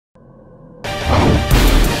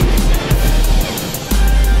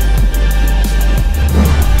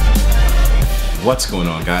What's going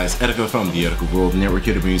on, guys? Etika from the Etika World Network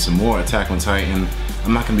here to bring you some more Attack on Titan.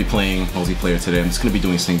 I'm not going to be playing multiplayer today, I'm just going to be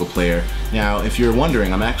doing single player. Now, if you're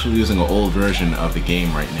wondering, I'm actually using an old version of the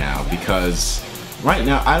game right now because right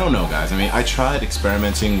now, I don't know, guys. I mean, I tried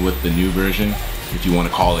experimenting with the new version, if you want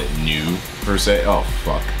to call it new, per se. Oh,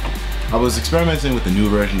 fuck. I was experimenting with the new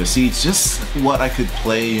version to see just what I could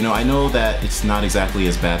play. You know, I know that it's not exactly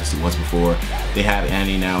as bad as it was before. They have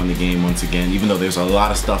Annie now in the game once again, even though there's a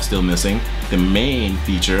lot of stuff still missing. The main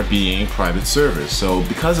feature being private servers. So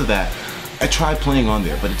because of that, I tried playing on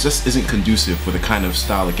there, but it just isn't conducive for the kind of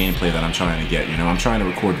style of gameplay that I'm trying to get. You know, I'm trying to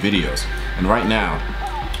record videos. And right now,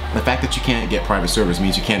 the fact that you can't get private servers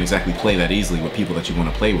means you can't exactly play that easily with people that you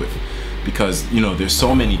want to play with. Because, you know, there's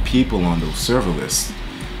so many people on those server lists.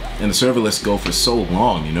 And the server lists go for so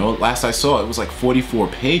long, you know? Last I saw, it was like 44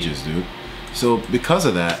 pages, dude. So because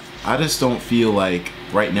of that, I just don't feel like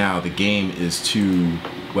right now the game is too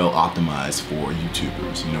well optimized for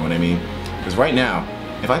YouTubers, you know what I mean? Because right now,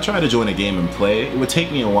 if I try to join a game and play, it would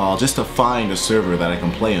take me a while just to find a server that I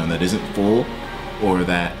can play on that isn't full or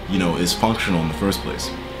that, you know, is functional in the first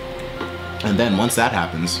place. And then once that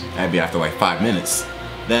happens, maybe after like 5 minutes,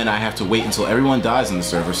 then I have to wait until everyone dies in the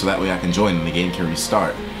server so that way I can join and the game can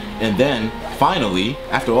restart. And then, finally,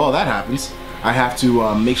 after all that happens, I have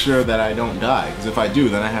to make sure that I don't die. Because if I do,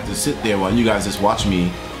 then I have to sit there while you guys just watch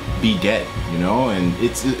me be dead, you know? And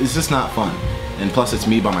it's just not fun. And plus, it's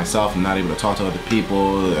me by myself. I'm not able to talk to other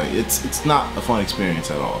people. It's not a fun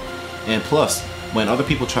experience at all. And plus, when other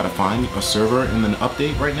people try to find a server in an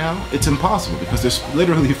update right now, it's impossible because there's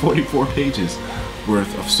literally 44 pages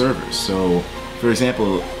worth of servers. So, for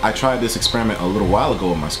example, I tried this experiment a little while ago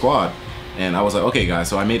with my squad. And I was like, okay guys,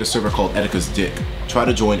 so I made a server called Etika's Dick. Try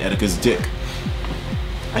to join Etika's Dick.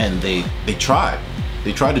 And they tried.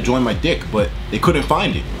 They tried to join my dick, but they couldn't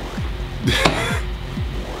find it.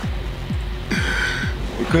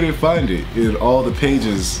 They couldn't find it in all the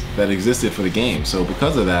pages that existed for the game. So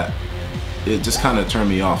because of that, it just kind of turned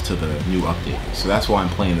me off to the new update. So that's why I'm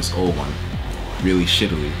playing this old one really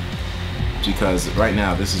shittily. Because right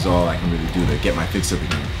now, this is all I can really do to get my fix of the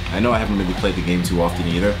game. I know I haven't really played the game too often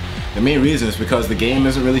either. The main reason is because the game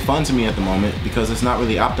isn't really fun to me at the moment because it's not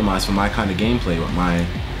really optimized for my kind of gameplay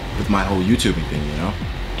with my whole YouTubing thing, you know?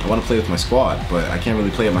 I want to play with my squad, but I can't really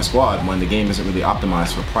play with my squad when the game isn't really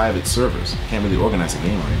optimized for private servers. I can't really organize a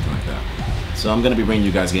game or anything like that. So I'm going to be bringing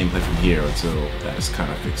you guys gameplay from here until that is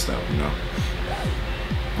kind of fixed out, you know?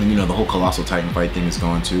 And you know, the whole Colossal Titan fight thing is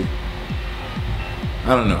going too.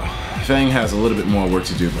 I don't know. Fang has a little bit more work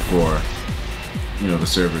to do before, you know, the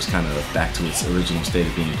server's kind of back to its original state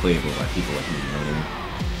of being playable by people like me, you know what I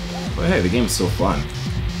mean? But hey, the game is still fun.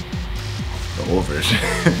 The old version.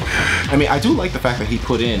 I mean, I do like the fact that he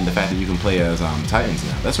put in the fact that you can play as Titans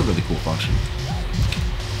now. That's a really cool function.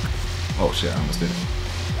 Oh shit, I almost did it.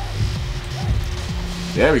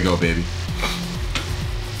 There we go, baby.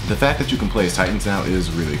 The fact that you can play as Titans now is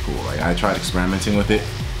really cool. Like, I tried experimenting with it.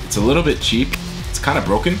 It's a little bit cheap. It's kind of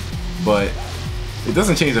broken, but it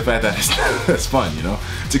doesn't change the fact that it's fun, you know?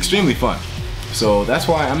 It's extremely fun. So that's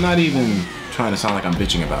why I'm not even trying to sound like I'm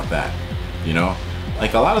bitching about that, you know?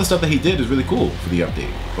 Like, a lot of the stuff that he did is really cool for the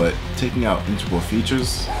update, but taking out integral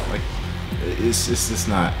features, like, it's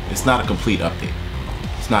not a complete update.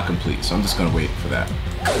 It's not complete, so I'm just gonna wait for that.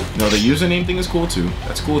 No, the username thing is cool too.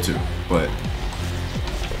 That's cool too, but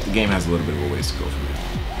the game has a little bit of a ways to go from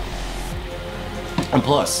it. And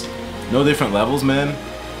plus, no different levels, man.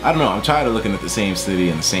 I don't know, I'm tired of looking at the same city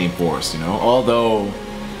and the same forest, you know? Although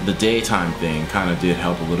the daytime thing kind of did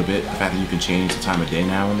help a little bit. The fact that you can change the time of day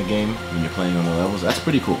now in the game when you're playing on the levels, that's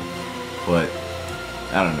pretty cool. But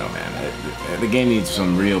I don't know, man. The game needs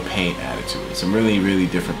some real paint added to it. Some really, really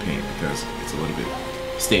different paint because it's a little bit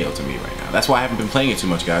stale to me right now. That's why I haven't been playing it too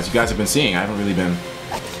much, guys. You guys have been seeing I haven't really been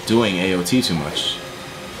doing AOT too much.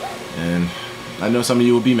 And I know some of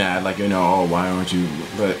you will be mad, like, you know, oh, why aren't you?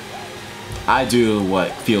 But I do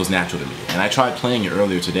what feels natural to me. And I tried playing it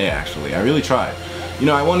earlier today, actually. I really tried. You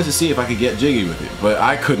know, I wanted to see if I could get jiggy with it, but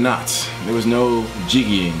I could not. There was no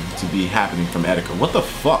jiggying to be happening from Etika. What the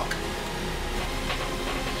fuck?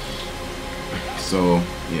 So,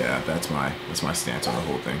 yeah, that's my stance on the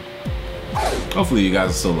whole thing. Hopefully you guys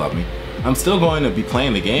will still love me. I'm still going to be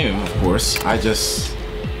playing the game, of course. I just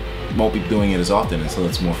won't be doing it as often until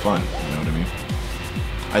it's more fun, you know what I mean?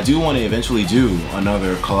 I do want to eventually do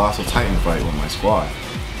another Colossal Titan fight with my squad.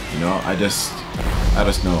 You know, I just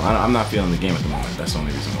know, I'm not feeling the game at the moment. That's the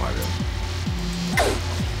only reason why, really.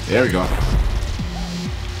 There we go.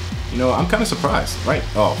 You know, I'm kind of surprised, right?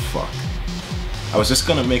 Oh, fuck. I was just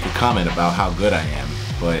gonna make a comment about how good I am,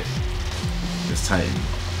 but this Titan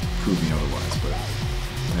proved me otherwise, but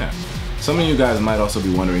yeah. some of you guys might also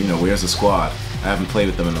be wondering, you know, where's the squad? I haven't played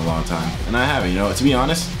with them in a long time. And I haven't, you know, to be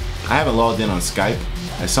honest, I haven't logged in on Skype.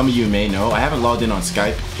 As some of you may know, I haven't logged in on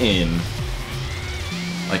Skype in,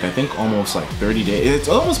 like, I think almost like 30 days. It's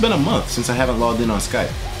almost been a month since I haven't logged in on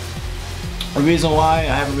Skype. The reason why I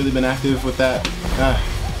haven't really been active with that,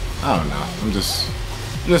 I don't know. I'm just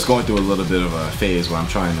going through a little bit of a phase where I'm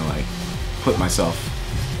trying to, like, put myself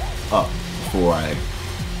up before I,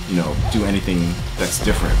 you know, do anything that's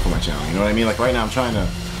different for my channel. You know what I mean? Like right now I'm trying to,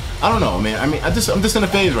 I don't know, man. I mean, I'm just in a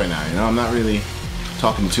phase right now, you know? I'm not really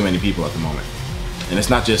talking to too many people at the moment. And it's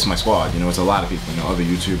not just my squad, you know, it's a lot of people, you know, other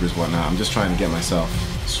YouTubers, whatnot. I'm just trying to get myself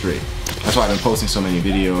straight. That's why I've been posting so many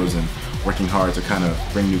videos and working hard to kind of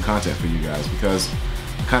bring new content for you guys, because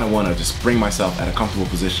I kind of want to just bring myself at a comfortable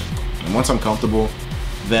position. And once I'm comfortable,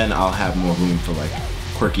 then I'll have more room for like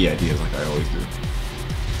quirky ideas like I always do.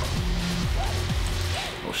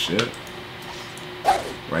 Oh shit.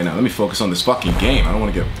 Right now, let me focus on this fucking game. I don't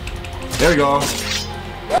want to get... There we go.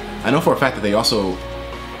 I know for a fact that they also...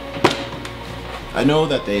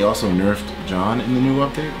 nerfed John in the new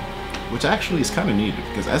update, which actually is kind of needed,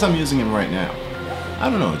 because as I'm using him right now, I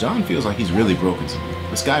don't know, John feels like he's really broken to me.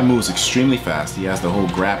 This guy moves extremely fast. He has the whole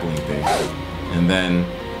grappling thing. And then,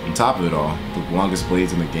 on top of it all, the longest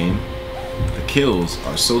blades in the game. The kills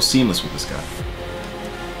are so seamless with this guy.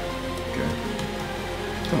 Okay.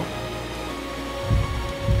 Come on.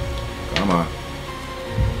 Come on.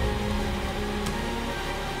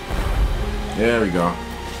 There we go.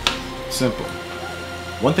 Simple.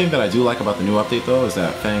 One thing that I do like about the new update though is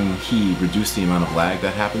that Fang He reduced the amount of lag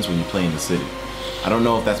that happens when you play in the city. I don't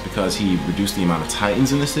know if that's because he reduced the amount of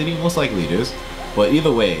Titans in the city, most likely it is. But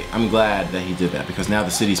either way, I'm glad that he did that, because now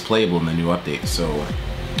the city's playable in the new update. So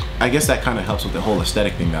I guess that kind of helps with the whole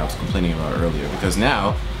aesthetic thing that I was complaining about earlier, because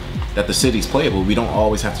now that the city's playable, we don't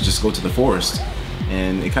always have to just go to the forest,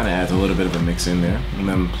 and it kind of adds a little bit of a mix in there. And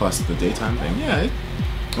then plus the daytime thing, yeah.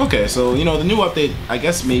 Okay, so you know, the new update, I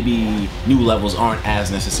guess maybe new levels aren't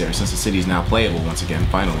as necessary since the city is now playable once again,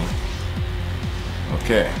 finally.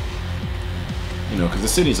 Okay. You know, because the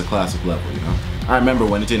city is a classic level, you know. I remember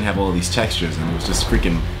when it didn't have all these textures and it was just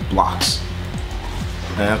freaking blocks.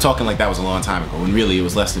 And I'm talking like that was a long time ago, when really it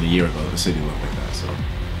was less than a year ago that the city looked like that, so.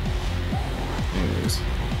 Anyways.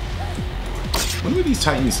 When were these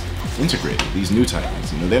Titans integrated? These new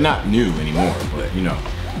Titans, you know, they're not new anymore, but you know.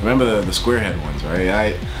 Remember the square-head ones, right?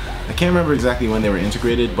 I can't remember exactly when they were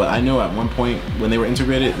integrated, but I know at one point when they were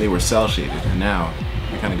integrated, they were cel-shaded, and now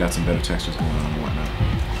we kind of got some better textures going on and whatnot.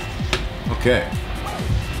 Okay.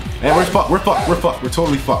 And we're fucked, we're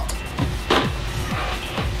totally fucked.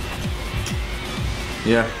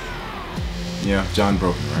 Yeah. Yeah, John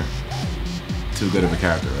broken, right? Too good of a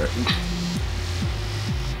character, right?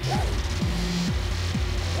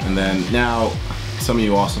 And then now, some of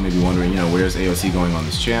you also may be wondering, you know, where's AOC going on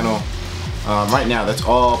this channel? Right now, that's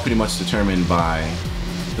all pretty much determined by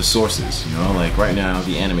the sources, you know? Like, right now,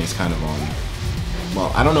 the anime is kind of on,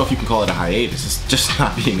 well, I don't know if you can call it a hiatus, it's just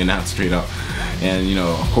not being announced straight up. And, you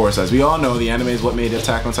know, of course, as we all know, the anime is what made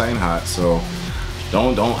Attack on Titan hot, so I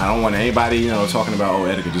don't want anybody, you know, talking about, oh,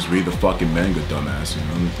 Etika, just read the fucking manga, dumbass, you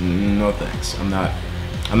know? No thanks. I'm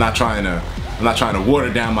not trying to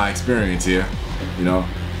water down my experience here, you know?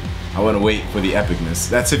 I want to wait for the epicness.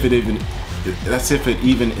 That's if it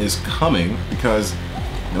even is coming, because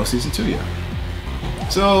no season 2 yet.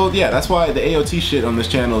 So yeah, that's why the AOT shit on this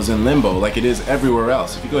channel is in limbo, like it is everywhere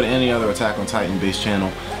else. If you go to any other Attack on Titan based channel,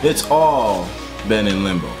 it's all been in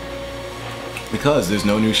limbo, because there's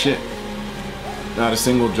no new shit. Not a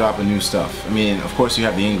single drop of new stuff. I mean, of course you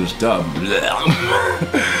have the English dub,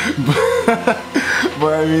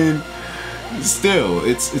 but I mean, still,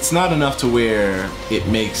 it's not enough to where it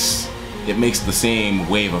makes the same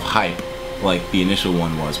wave of hype like the initial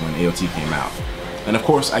one was when AOT came out. And of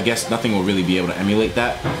course, I guess nothing will really be able to emulate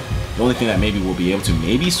that. The only thing that maybe we'll be able to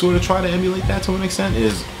maybe sort of try to emulate that to an extent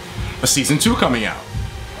is a season 2 coming out.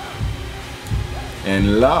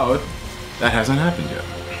 And loud, that hasn't happened yet.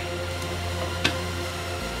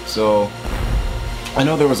 So I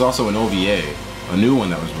know there was also an OVA, a new one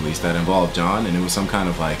that was released that involved John, and it was some kind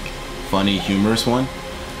of like funny, humorous one.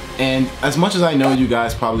 And as much as I know you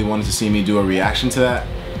guys probably wanted to see me do a reaction to that,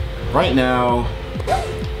 right now,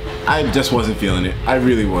 I just wasn't feeling it. I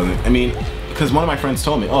really wasn't. I mean, because one of my friends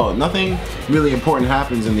told me, oh, nothing really important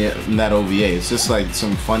happens in that OVA. It's just like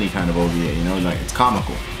some funny kind of OVA, you know, like it's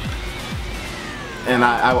comical. And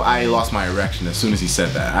I lost my erection as soon as he said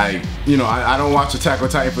that. I don't watch Attack on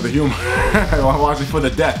Titan for the humor. I watch it for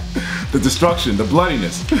the death, the destruction, the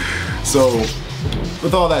bloodiness. So,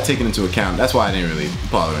 with all that taken into account, that's why I didn't really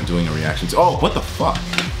bother on doing a reaction to. Oh, what the fuck?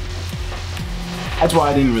 that's why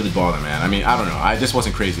I didn't really bother, man. I mean, I don't know. I just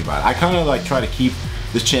wasn't crazy about it. I kind of like try to keep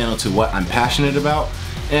this channel to what I'm passionate about.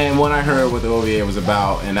 And when I heard what the OVA was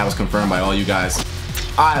about, and that was confirmed by all you guys,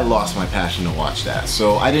 I lost my passion to watch that.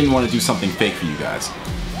 So I didn't want to do something fake for you guys.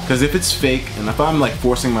 Because if it's fake, and if I'm like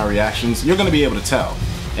forcing my reactions, you're going to be able to tell.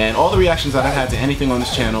 And all the reactions that I've had to anything on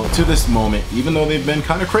this channel to this moment, even though they've been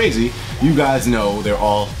kind of crazy, you guys know they're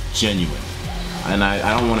all genuine. And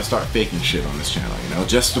I don't want to start faking shit on this channel, you know?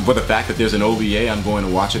 Just for the fact that there's an OVA, I'm going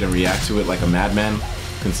to watch it and react to it like a madman,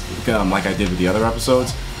 like I did with the other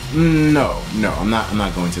episodes. No, I'm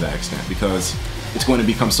not going to that extent, because it's going to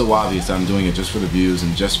become so obvious that I'm doing it just for the views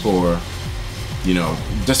and just for, you know,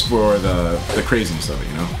 just for the craziness of it,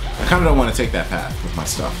 you know? I kind of don't want to take that path with my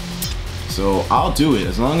stuff. So I'll do it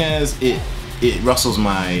as long as it rustles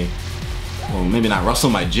my, well, maybe not rustle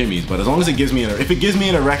my jimmies, but as long as it gives me if it gives me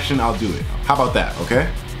an erection, I'll do it. How about that, okay?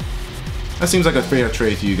 That seems like a fair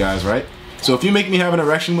trade to you guys, right? So if you make me have an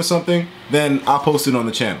erection with something, then I'll post it on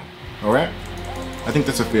the channel, alright? I think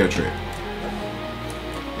that's a fair trade.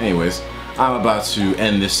 Anyways, I'm about to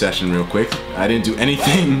end this session real quick. I didn't do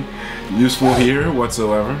anything useful here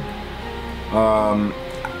whatsoever.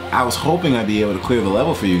 I was hoping I'd be able to clear the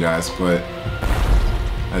level for you guys, but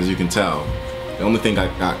as you can tell, the only thing I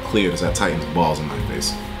got cleared is that Titan's balls in my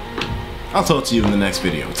face. I'll talk to you in the next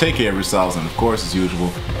video. Take care of yourselves, and of course, as usual,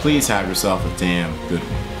 please have yourself a damn good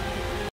one.